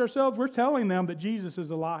amongst ourselves, we're telling them that Jesus is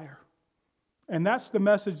a liar. And that's the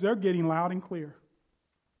message they're getting loud and clear.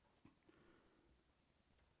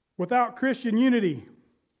 Without Christian unity,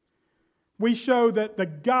 we show that the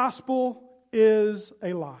gospel is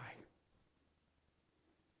a lie.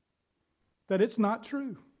 That it's not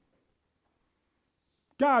true.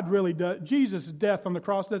 God really does. Jesus' death on the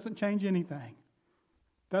cross doesn't change anything.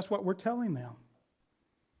 That's what we're telling them.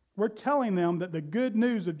 We're telling them that the good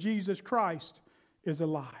news of Jesus Christ is a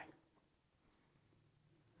lie.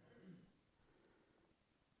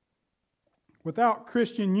 Without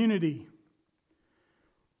Christian unity,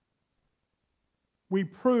 we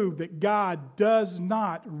prove that God does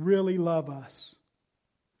not really love us.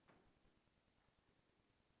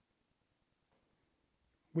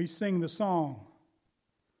 We sing the song,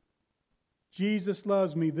 Jesus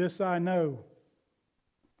loves me, this I know,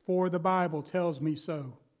 for the Bible tells me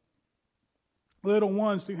so. Little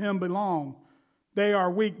ones to Him belong. They are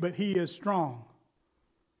weak, but He is strong.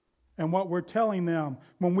 And what we're telling them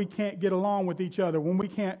when we can't get along with each other, when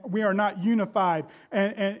we are not unified,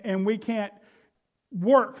 and we can't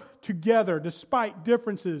work together despite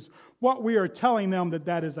differences, what we are telling them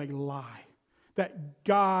that is a lie. That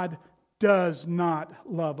God does not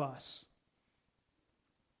love us.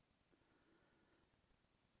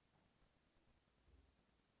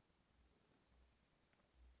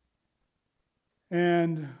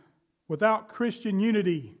 And without Christian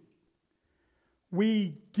unity,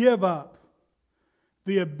 we give up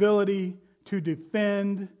the ability to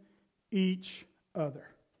defend each other.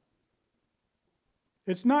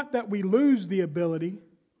 It's not that we lose the ability.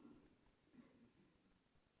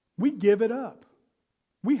 We give it up.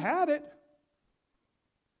 We had it.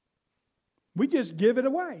 We just give it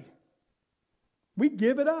away. We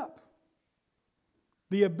give it up.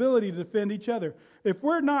 The ability to defend each other. If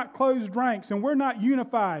we're not closed ranks and we're not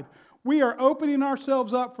unified, we are opening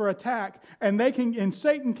ourselves up for attack, and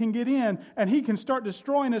Satan can get in and he can start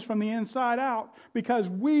destroying us from the inside out because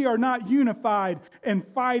we are not unified in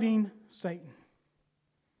fighting Satan.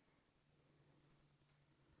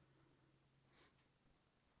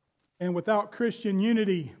 And without Christian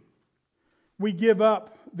unity, we give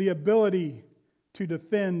up the ability to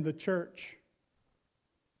defend the church.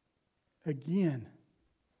 Again,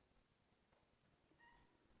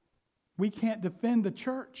 we can't defend the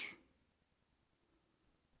church.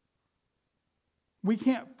 We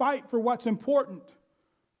can't fight for what's important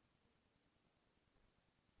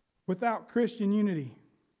without Christian unity.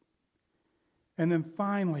 And then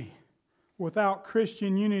finally, without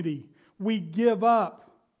Christian unity, we give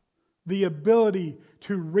up the ability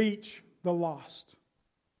to reach the lost.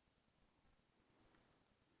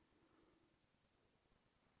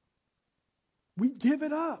 We give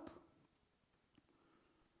it up.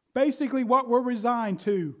 Basically, what we're resigned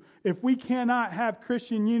to, if we cannot have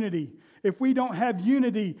Christian unity, if we don't have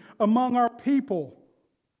unity among our people,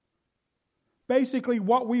 basically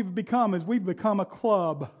what we've become is we've become a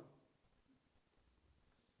club.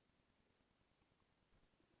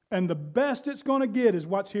 And the best it's going to get is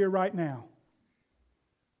what's here right now.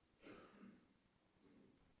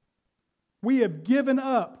 We have given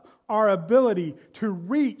up our ability to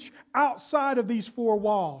reach outside of these four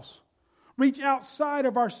walls. Reach outside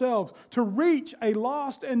of ourselves to reach a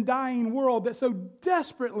lost and dying world that so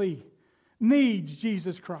desperately needs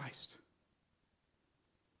Jesus Christ.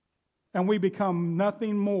 And we become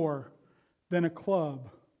nothing more than a club.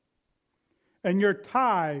 And your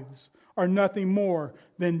tithes are nothing more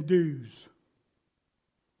than dues.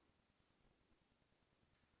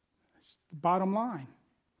 That's the bottom line.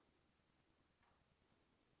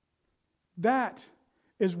 That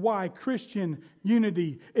is why Christian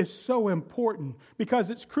unity is so important. Because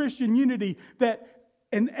it's Christian unity that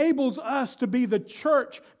enables us to be the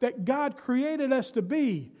church that God created us to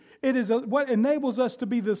be. It is what enables us to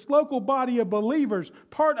be this local body of believers,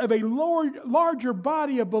 part of a larger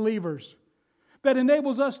body of believers, that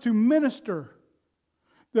enables us to minister,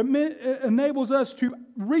 that enables us to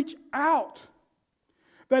reach out,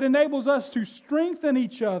 that enables us to strengthen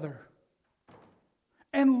each other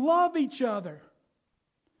and love each other.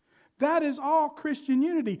 That is all Christian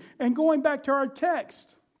unity. And going back to our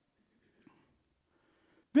text,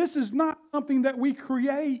 this is not something that we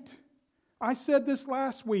create. I said this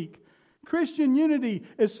last week. Christian unity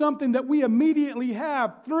is something that we immediately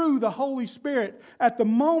have through the Holy Spirit at the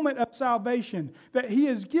moment of salvation. That He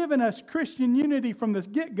has given us Christian unity from the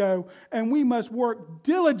get-go, and we must work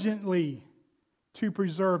diligently to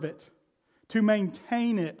preserve it, to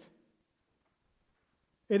maintain it.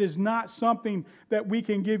 It is not something that we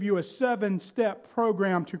can give you a 7-step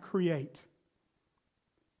program to create,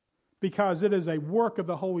 because it is a work of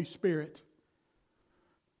the Holy Spirit.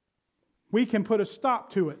 We can put a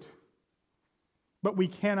stop to it, but we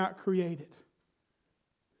cannot create it.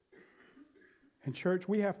 And church,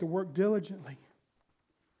 we have to work diligently.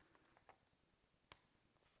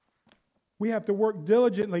 We have to work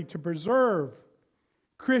diligently to preserve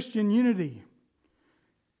Christian unity,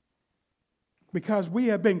 because we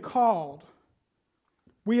have been called,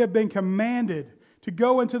 we have been commanded to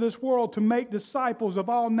go into this world to make disciples of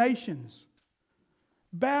all nations,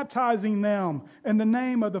 baptizing them in the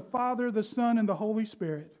name of the Father, the Son, and the Holy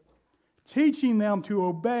Spirit, teaching them to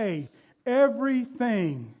obey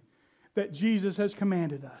everything that Jesus has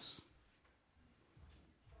commanded us.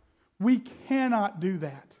 We cannot do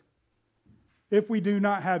that if we do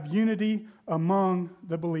not have unity among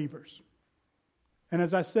the believers. And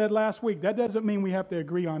as I said last week, that doesn't mean we have to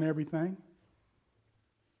agree on everything.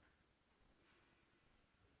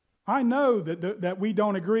 I know that we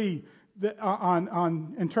don't agree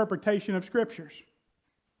on interpretation of Scriptures.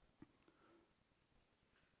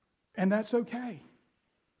 And that's okay.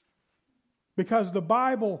 Because the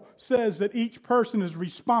Bible says that each person is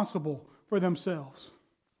responsible for themselves.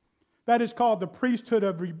 That is called the priesthood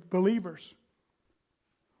of believers.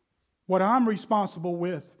 What I'm responsible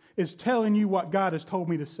with is telling you what God has told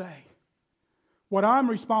me to say. What I'm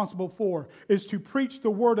responsible for is to preach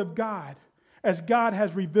the Word of God as God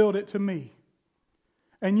has revealed it to me.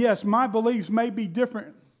 And yes, my beliefs may be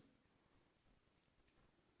different.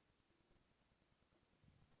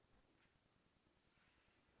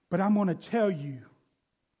 But I'm going to tell you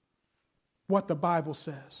what the Bible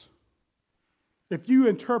says. If you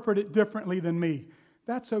interpret it differently than me,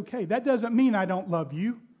 that's okay. That doesn't mean I don't love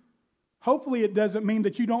you. Hopefully it doesn't mean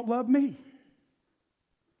that you don't love me.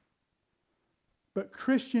 But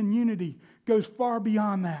Christian unity goes far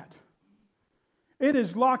beyond that. It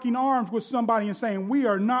is locking arms with somebody and saying, we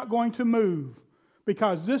are not going to move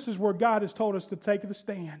because this is where God has told us to take the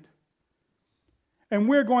stand. And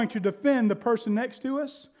we're going to defend the person next to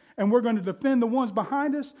us, and we're going to defend the ones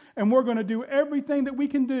behind us, and we're going to do everything that we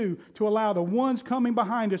can do to allow the ones coming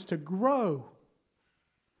behind us to grow.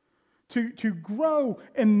 To grow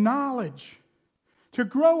in knowledge, to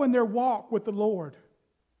grow in their walk with the Lord.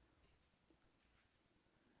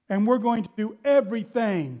 And we're going to do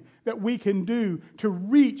everything that we can do to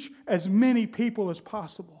reach as many people as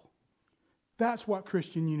possible. That's what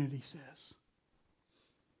Christian unity says.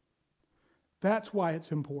 That's why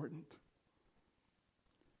it's important.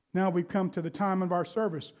 Now we've come to the time of our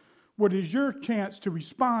service. What is your chance to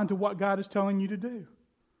respond to what God is telling you to do?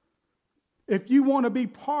 If you want to be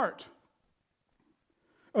part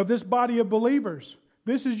of this body of believers,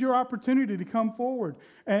 this is your opportunity to come forward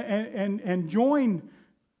and join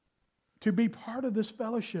to be part of this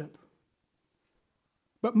fellowship.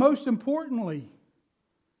 But most importantly,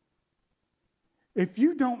 if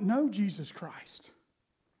you don't know Jesus Christ,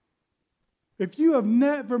 if you have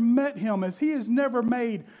never met Him, if He has never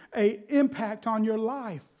made an impact on your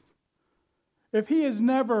life, if He has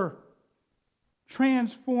never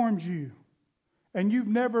transformed you, and you've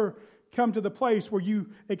never come to the place where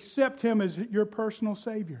you accept Him as your personal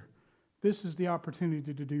Savior, this is the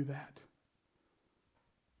opportunity to do that.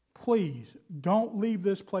 Please don't leave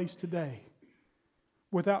this place today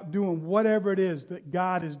without doing whatever it is that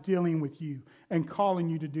God is dealing with you and calling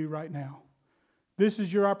you to do right now. This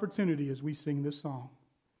is your opportunity as we sing this song.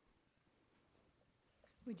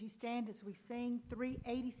 Would you stand as we sing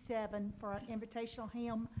 387 for our invitational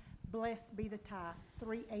hymn, Blessed Be the Tie,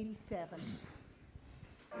 387.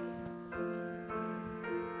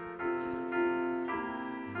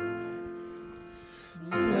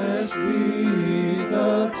 Blessed be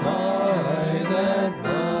the tie that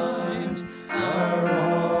binds our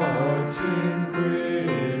hearts in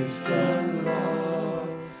Christian love,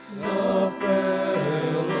 the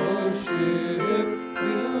fellowship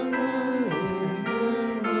uniting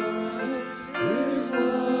us is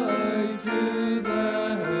like to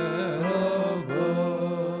that above.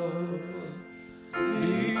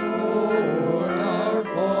 Before our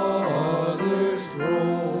Father's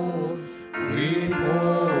throne, we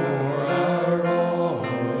pour our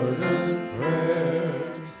ardent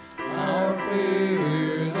prayers, our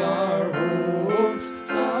fears, our hopes,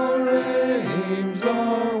 our aims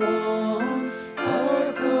are one,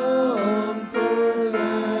 our comfort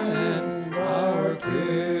and our cares.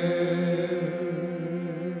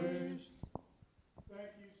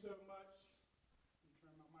 Thank you so much.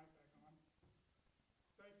 Turn my mic back on.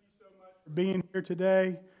 Thank you so much for being here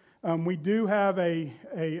today. We do have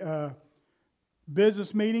a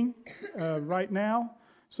business meeting right now.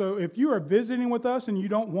 So if you are visiting with us and you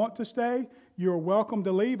don't want to stay, you're welcome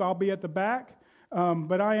to leave. I'll be at the back.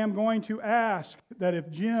 But I am going to ask that if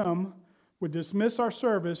Jim would dismiss our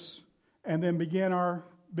service and then begin our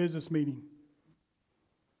business meeting.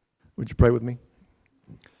 Would you pray with me?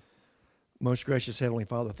 Most gracious Heavenly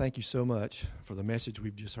Father, thank you so much for the message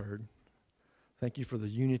we've just heard. Thank you for the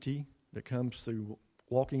unity that comes through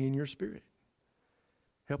walking in your Spirit.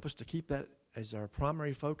 Help us to keep that as our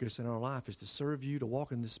primary focus in our life, is to serve you, to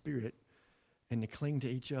walk in the Spirit, and to cling to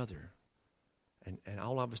each other. And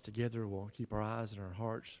all of us together will keep our eyes and our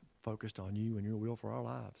hearts focused on you and your will for our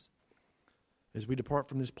lives. As we depart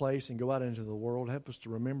from this place and go out into the world, help us to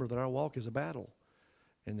remember that our walk is a battle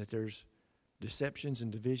and that there's deceptions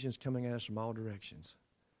and divisions coming at us from all directions.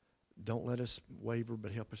 Don't let us waver,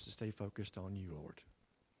 but help us to stay focused on you, Lord.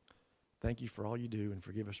 Thank you for all you do, and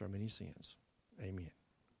forgive us our many sins. Amen.